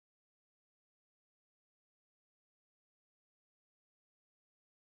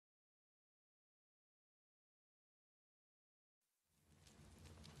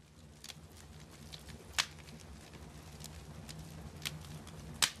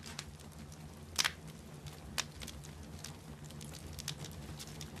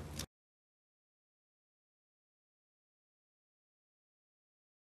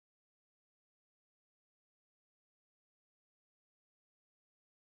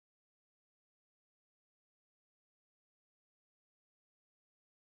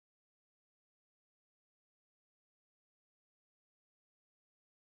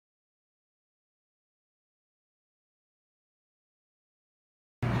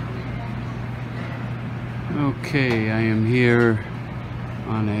Okay, I am here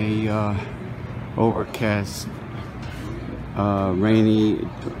on a overcast, rainy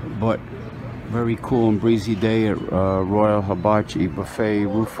but very cool and breezy day at Royal Hibachi Buffet,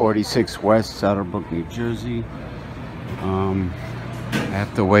 Route 46 West, Saddlebrook, New Jersey. I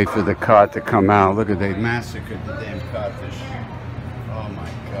have to wait for the cod to come out. Look at they massacred the damn codfish. Oh my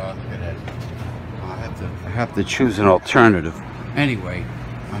God, look at that. I have to choose an alternative. Anyway,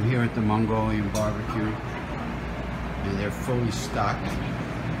 I'm here at the Mongolian barbecue, and they're fully stocked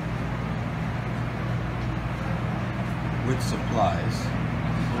with supplies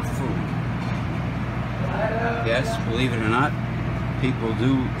for food. Yes, believe it or not, people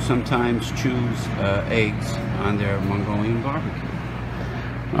do sometimes choose eggs on their Mongolian barbecue.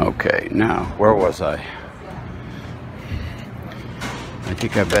 Okay, now, where was I? I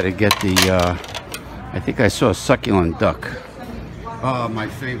think I better get the, I think I saw a succulent duck. Oh, my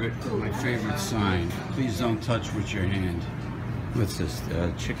favorite sign. Please don't touch with your hand. What's this?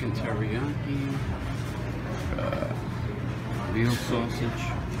 Chicken teriyaki, veal sausage,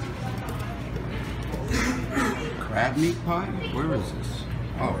 crab meat pie. Where is this?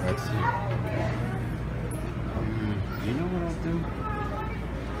 Oh, that's it. You know what I'll do?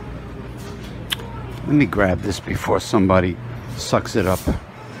 Let me grab this before somebody sucks it up.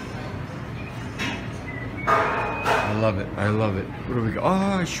 I love it. I love it. Where do we go?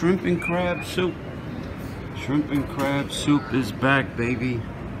 Oh, shrimp and crab soup. Shrimp and crab soup is back, baby.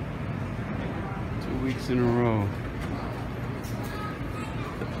 2 weeks in a row.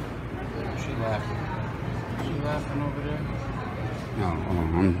 She laughing. Is she laughing over there? No, I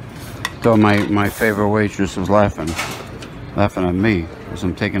thought my favorite waitress was laughing at me because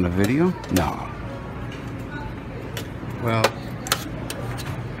I'm taking a video. No. Well, I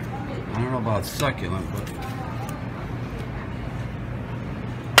don't know about succulent, but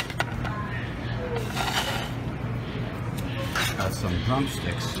got some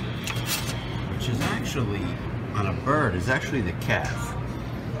drumsticks, which is actually on a bird, is actually the calf.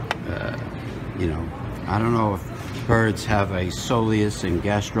 You know, I don't know if birds have a soleus and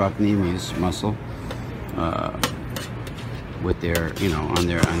gastrocnemius muscle with their, you know, on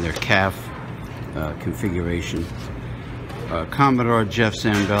their calf configuration. Commodore Jeff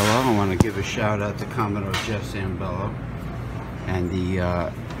Zambello. I want to give a shout out to Commodore Jeff Zambello and the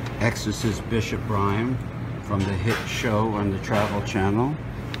Exorcist Bishop Brian from the hit show on the Travel Channel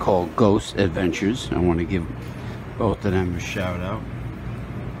called Ghost Adventures. I want to give both of them a shout out.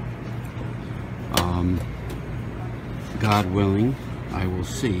 God willing, I will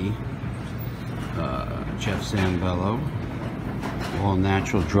see Jeff Zambello, all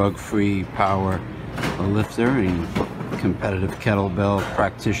natural, drug-free power lifter and competitive kettlebell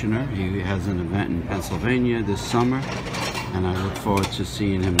practitioner. He has an event in Pennsylvania this summer, and I look forward to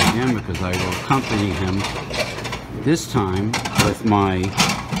seeing him again because I will accompany him this time with my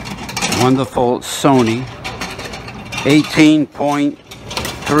wonderful Sony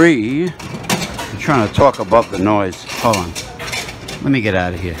 18.3. I'm trying to talk above the noise. Hold on. Let me get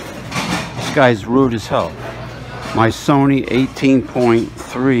out of here. This guy's rude as hell. My Sony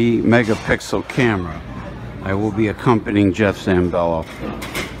 18.3 megapixel camera. I will be accompanying Jeff Zambello.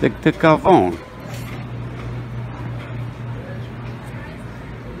 The Gavone.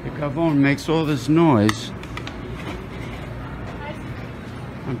 The Gavone makes all this noise.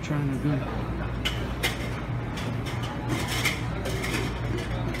 I'm trying to do.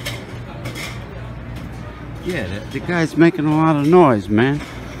 Yeah, the guy's making a lot of noise, man.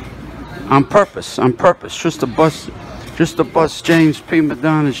 On purpose, just to bust James P.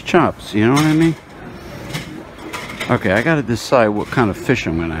 Madonna's chops. You know what I mean? Okay, I gotta decide what kind of fish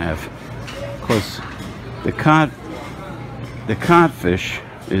I'm gonna have, cause the codfish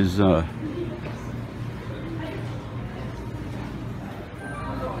is the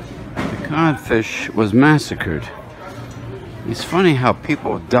codfish was massacred. It's funny how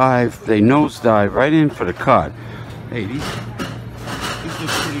people dive, they nosedive right in for the cod. Hey, these look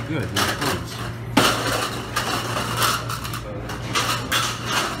pretty good. These birds.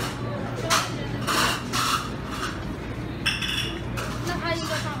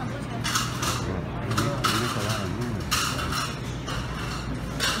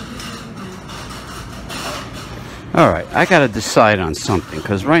 All right, I gotta decide on something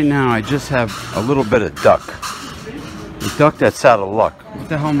because right now I just have a little bit of duck. The duck that's out of luck. What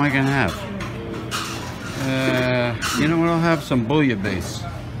the hell am I gonna have? You know what? I'll have some bouillabaisse.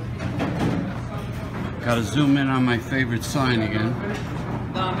 Gotta zoom in on my favorite sign again.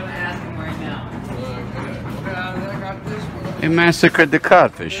 No, I'm gonna ask him right now. They massacred the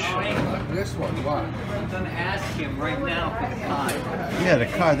codfish. This one, what? gonna ask him right now for the card. Yeah, the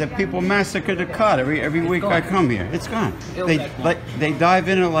cod. The people massacre the cod every week gone. I come here. It's gone. It'll They get gone. they dive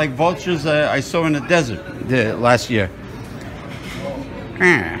in it like vultures I saw in the desert last year.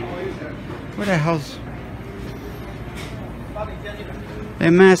 What the hell's... They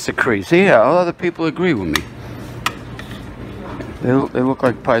massacre. See, yeah, all other people agree with me. They look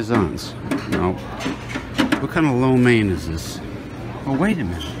like paisans. No. What kind of lo mein is this? Oh, wait a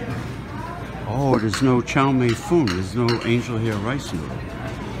minute. Oh, there's no chow mein foon. There's no angel hair rice noodle.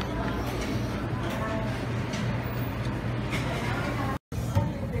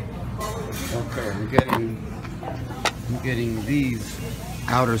 Okay, I'm getting these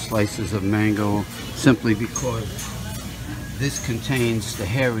outer slices of mango simply because this contains the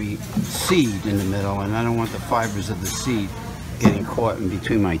hairy seed in the middle, and I don't want the fibers of the seed getting caught in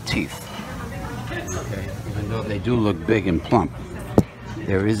between my teeth. Okay, even though they do look big and plump,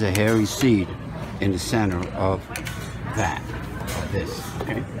 there is a hairy seed in the center of that, of this.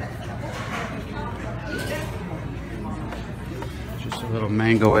 Okay. Just a little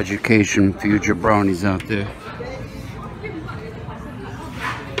mango education for you jabronis out there.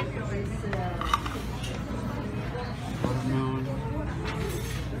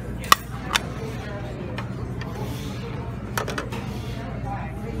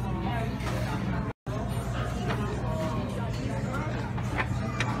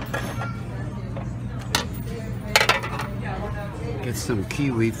 Get some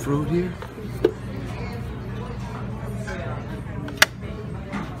kiwi fruit here.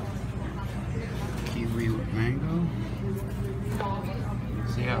 Kiwi with mango.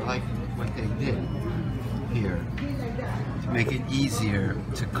 See, I like what they did here to make it easier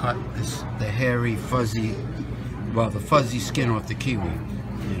to cut the hairy, fuzzy, well, the fuzzy skin off the kiwi.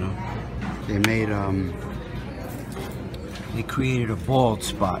 You know, they made they created a bald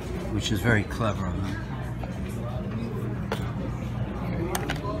spot, which is very clever of them.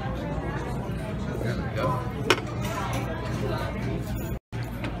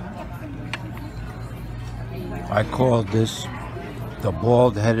 I called this the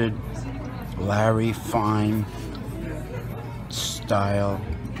bald-headed Larry Fine style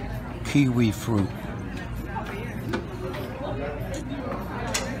kiwi fruit.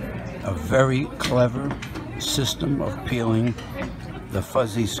 A very clever system of peeling the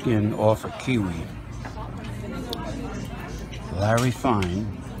fuzzy skin off a kiwi. Larry Fine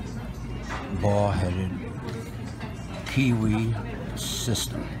bald-headed kiwi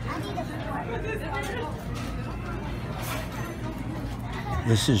system.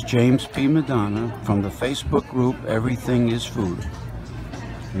 This is James P. Madonna from the Facebook group Everything is Food,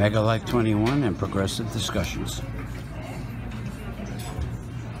 Mega Life 21 and Progressive Discussions.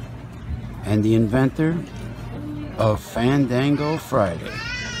 And the inventor of Fandango Friday.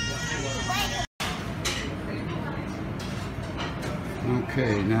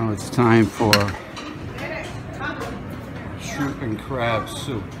 Okay, now it's time for shrimp and crab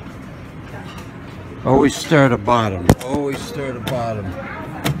soup. Always stir the bottom. Always stir the bottom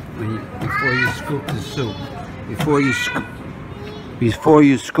before you scoop the soup. Before you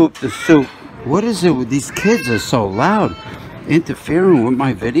scoop the soup. What is it with these kids are so loud, interfering with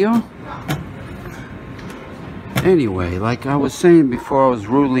my video? Anyway, like I was saying before I was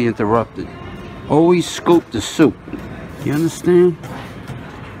rudely interrupted, always scoop the soup. You understand?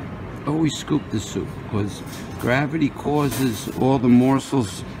 Always scoop the soup, because gravity causes all the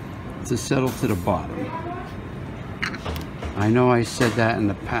morsels to settle to the bottom. I know I said that in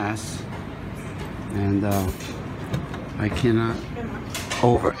the past, and I cannot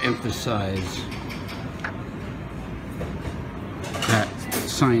overemphasize that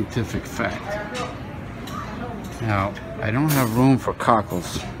scientific fact. Now, I don't have room for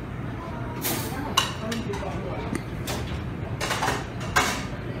cockles.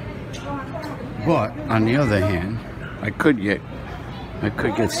 But on the other hand, I could get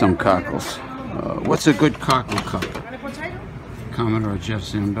some cockles. What's a good cockle cup? Commodore Jeff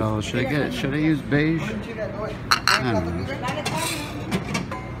Zambello. Should I get it? Should I use beige? I don't know.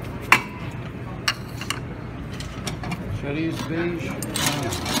 Should I use beige? I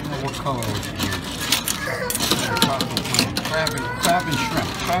don't know what color we should use.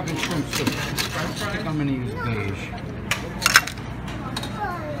 Crab and shrimp soup. I think I'm gonna use beige.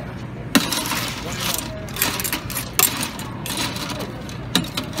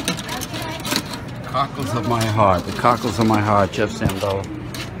 Cockles of my heart, the cockles of my heart, Jeff Zambello.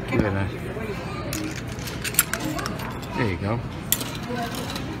 Look at that. There you go.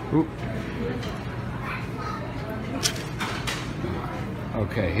 Oop.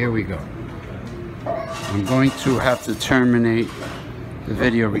 Okay, here we go. I'm going to have to terminate the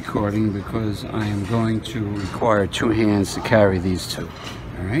video recording because I am going to require 2 hands to carry these 2.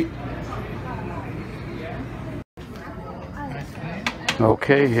 All right.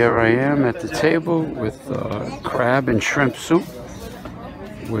 Okay, here I am at the table with crab and shrimp soup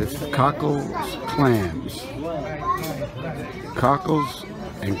with cockles, clams. Cockles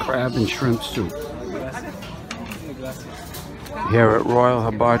and crab and shrimp soup. Here at Royal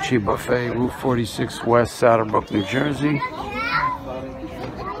Hibachi Buffet, Route 46 West, Saddlebrook, New Jersey.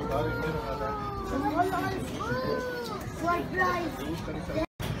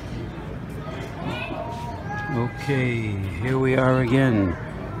 Okay, here we are again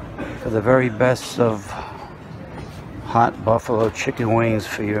for the very best of hot buffalo chicken wings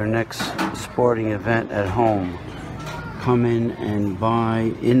for your next sporting event at home. Come in and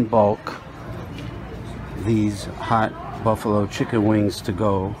buy in bulk these hot buffalo chicken wings to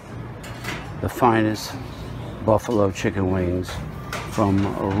go. The finest buffalo chicken wings from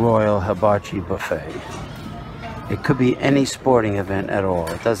Royal Hibachi Buffet. It could be any sporting event at all,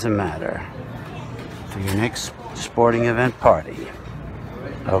 it doesn't matter. For your next sporting event party,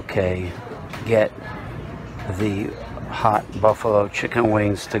 okay, get the hot buffalo chicken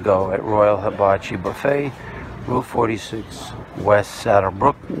wings to go at Royal Hibachi Buffet, Route 46 West,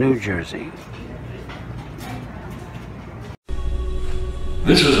 Saddlebrook, New Jersey.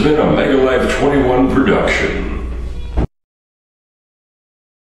 This has been a Mega Life 21 production.